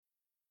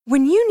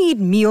When you need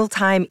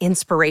mealtime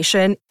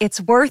inspiration,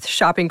 it's worth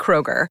shopping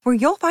Kroger, where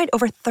you'll find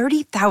over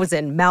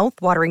 30,000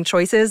 mouth-watering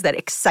choices that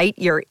excite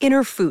your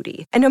inner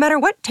foodie. And no matter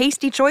what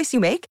tasty choice you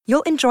make,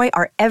 you'll enjoy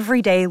our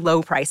everyday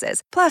low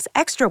prices, plus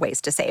extra ways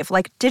to save,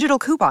 like digital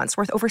coupons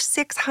worth over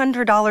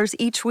 $600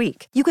 each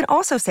week. You can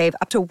also save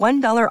up to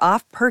 $1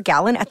 off per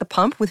gallon at the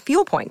pump with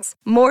fuel points.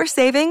 More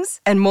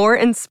savings and more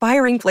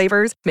inspiring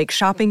flavors make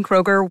shopping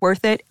Kroger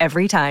worth it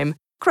every time.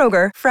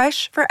 Kroger,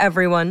 fresh for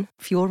everyone.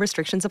 Fuel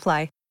restrictions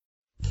apply.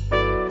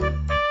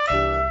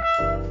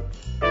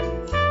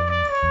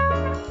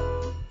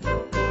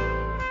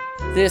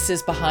 This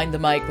is Behind the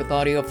Mic with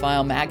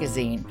AudioFile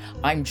Magazine.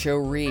 I'm Joe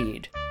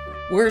Reed.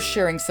 We're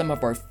sharing some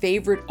of our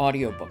favorite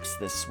audiobooks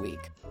this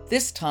week,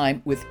 this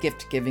time with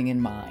gift giving in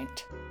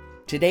mind.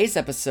 Today's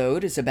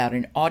episode is about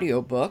an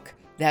audiobook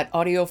that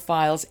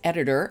AudioFile's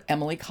editor,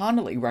 Emily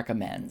Connolly,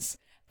 recommends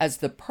as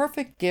the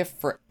perfect gift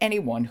for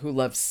anyone who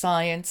loves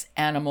science,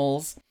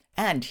 animals,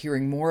 and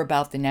hearing more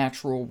about the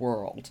natural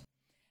world.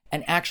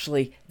 And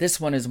actually, this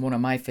one is one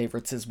of my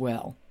favorites as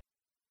well.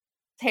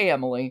 Hey,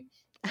 Emily.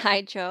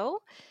 Hi,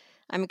 Joe.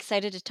 I'm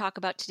excited to talk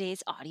about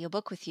today's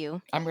audiobook with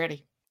you. I'm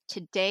ready.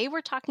 Today,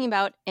 we're talking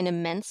about An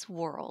Immense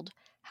World,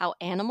 How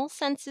Animal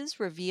Senses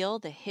Reveal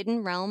the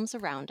Hidden Realms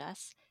Around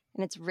Us,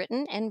 and it's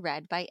written and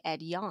read by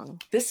Ed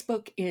Yong. This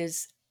book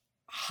is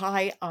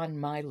high on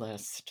my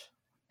list,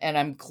 and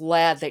I'm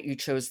glad that you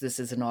chose this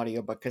as an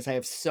audiobook because I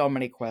have so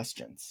many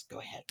questions. Go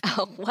ahead.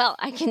 Oh, well,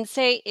 I can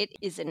say it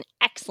is an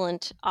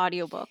excellent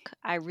audiobook.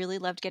 I really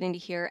loved getting to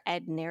hear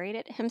Ed narrate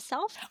it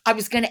himself. I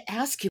was going to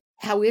ask you,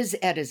 how is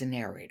Ed as a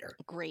narrator?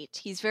 Great.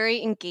 He's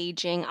very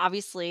engaging,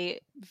 obviously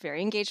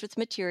very engaged with the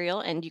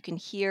material, and you can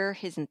hear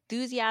his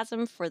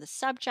enthusiasm for the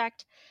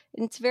subject.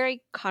 And it's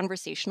very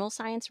conversational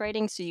science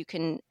writing, so you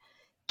can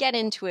get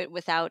into it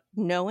without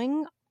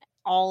knowing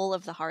all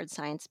of the hard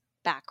science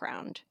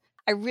background.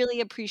 I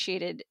really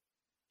appreciated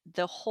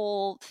the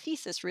whole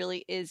thesis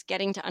really is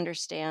getting to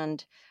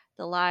understand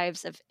the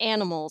lives of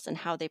animals and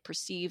how they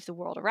perceive the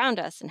world around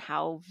us and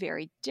how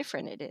very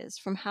different it is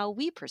from how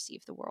we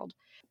perceive the world.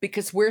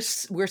 Because we're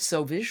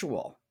so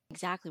visual.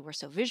 Exactly. We're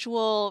so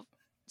visual,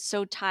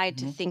 so tied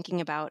to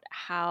thinking about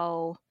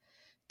how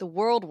the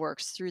world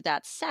works through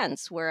that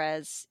sense.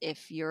 Whereas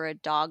if you're a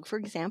dog, for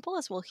example,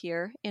 as we'll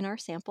hear in our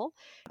sample,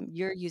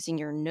 you're using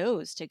your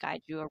nose to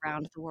guide you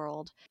around the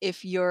world.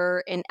 If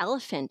you're an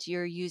elephant,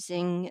 you're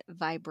using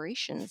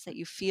vibrations that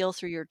you feel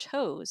through your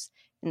toes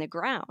in the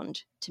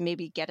ground to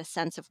maybe get a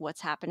sense of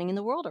what's happening in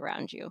the world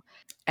around you.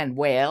 And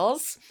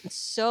whales.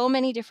 So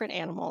many different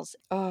animals.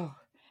 Oh,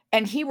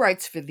 and he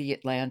writes for The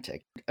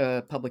Atlantic,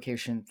 a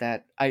publication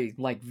that I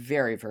like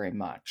very, very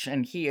much.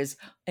 And he is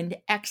an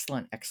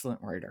excellent,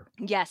 excellent writer.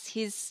 Yes,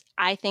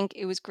 I think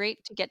it was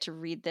great to get to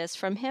read this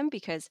from him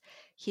because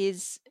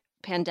his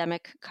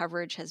pandemic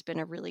coverage has been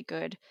a really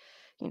good,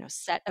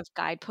 set of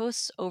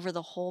guideposts over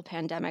the whole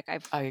pandemic.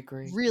 I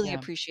agree. Really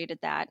appreciated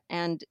that.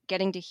 And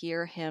getting to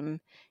hear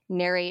him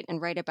narrate and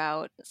write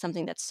about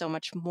something that's so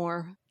much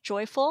more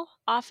joyful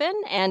often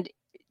and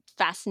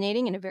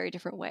fascinating in a very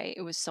different way.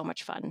 It was so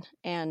much fun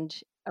and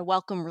a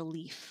welcome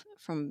relief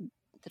from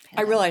the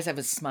pandemic. I realize I have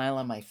a smile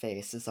on my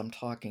face as I'm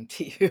talking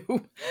to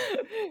you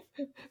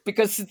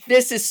because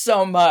this is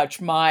so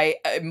much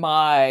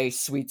my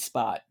sweet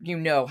spot. You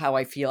know how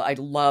I feel. I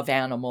love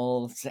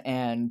animals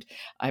and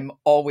I'm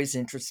always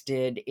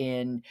interested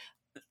in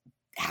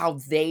how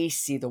they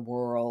see the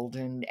world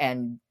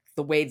and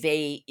the way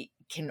they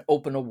can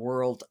open a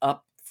world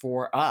up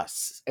for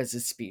us as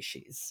a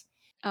species.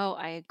 Oh,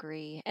 I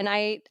agree. And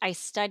I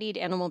studied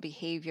animal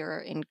behavior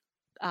in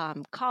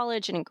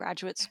college and in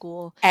graduate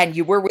school. And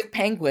you were with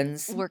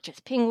penguins. Worked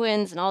with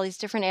penguins and all these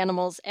different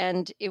animals.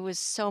 And it was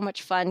so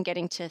much fun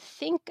getting to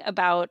think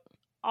about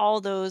all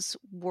those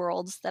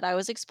worlds that I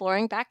was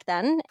exploring back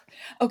then.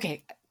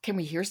 Okay, can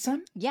we hear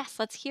some? Yes,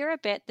 let's hear a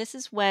bit. This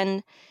is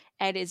when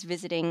Ed is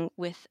visiting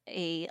with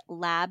a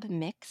lab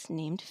mix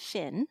named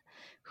Finn,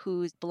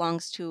 who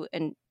belongs to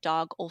a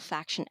dog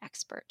olfaction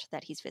expert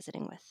that he's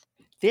visiting with.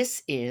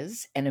 This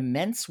is An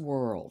Immense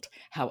World,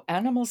 How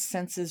Animal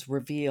Senses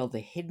Reveal the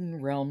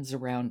Hidden Realms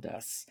Around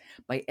Us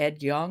by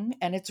Ed Yong,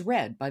 and it's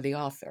read by the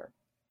author.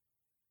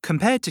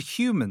 Compared to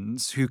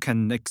humans who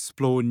can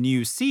explore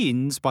new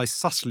scenes by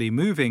subtly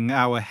moving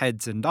our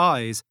heads and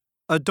eyes,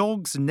 a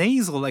dog's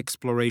nasal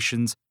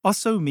explorations are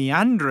so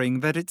meandering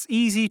that it's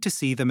easy to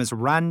see them as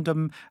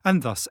random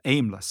and thus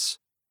aimless.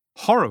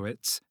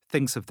 Horowitz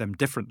thinks of them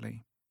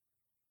differently.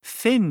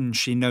 Finn,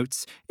 she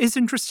notes, is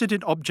interested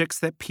in objects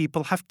that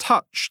people have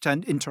touched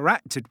and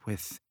interacted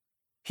with.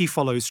 He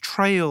follows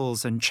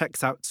trails and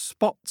checks out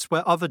spots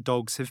where other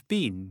dogs have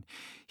been.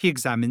 He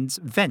examines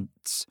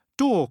vents,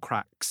 door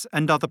cracks,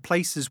 and other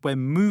places where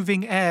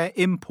moving air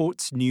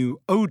imports new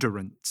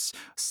odorants,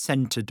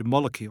 scented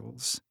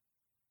molecules.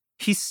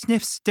 He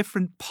sniffs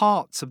different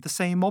parts of the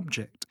same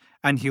object,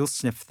 and he'll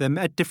sniff them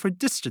at different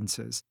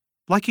distances,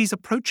 like he's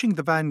approaching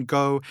the Van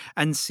Gogh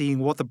and seeing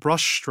what the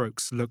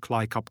brushstrokes look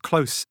like up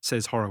close,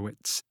 says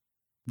Horowitz.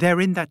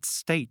 They're in that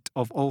state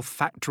of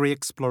olfactory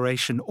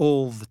exploration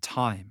all the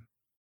time.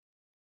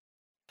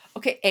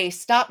 Okay,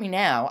 stop me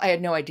now. I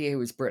had no idea he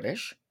was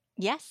British.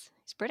 Yes,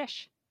 he's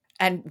British.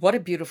 And what a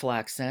beautiful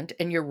accent.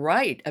 And you're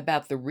right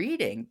about the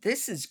reading.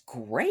 This is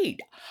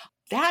great.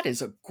 That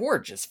is a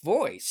gorgeous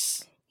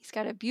voice. He's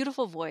got a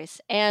beautiful voice.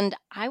 And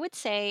I would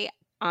say,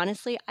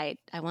 honestly, I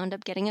wound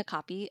up getting a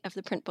copy of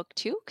the print book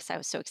too because I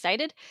was so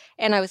excited.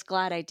 And I was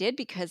glad I did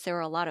because there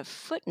were a lot of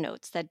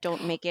footnotes that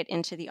don't make it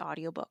into the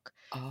audiobook.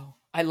 Oh,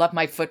 I love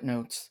my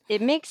footnotes.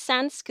 It makes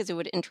sense because it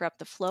would interrupt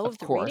the flow Of of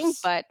the reading,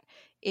 course. but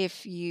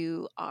if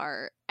you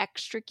are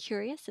extra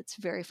curious, it's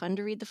very fun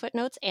to read the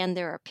footnotes. And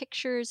there are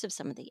pictures of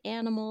some of the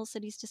animals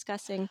that he's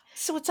discussing.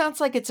 So it sounds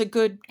like it's a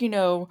good,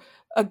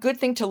 a good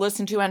thing to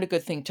listen to and a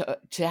good thing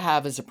to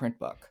have as a print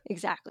book.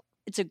 Exactly.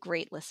 It's a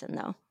great listen,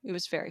 though. It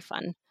was very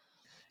fun.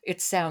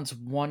 It sounds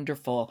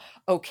wonderful.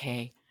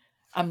 Okay,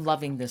 I'm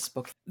loving this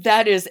book.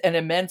 That is An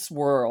Immense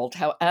World,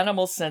 How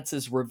Animal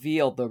Senses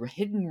Reveal the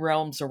Hidden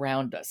Realms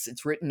Around Us.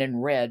 It's written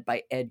and read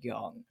by Ed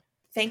Yong.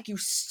 Thank you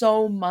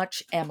so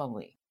much,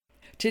 Emily.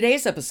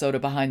 Today's episode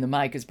of Behind the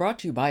Mic is brought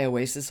to you by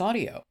Oasis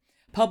Audio,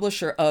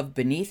 publisher of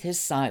Beneath His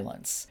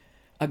Silence,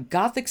 a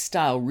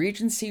Gothic-style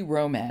Regency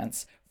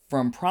romance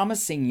from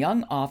promising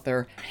young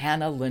author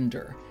Hannah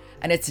Linder,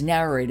 and it's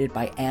narrated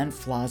by Anne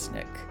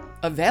Flosnick.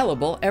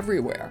 Available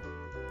everywhere.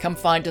 Come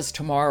find us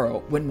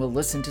tomorrow when we'll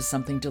listen to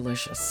something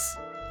delicious.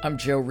 I'm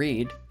Jo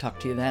Reed. Talk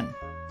to you then.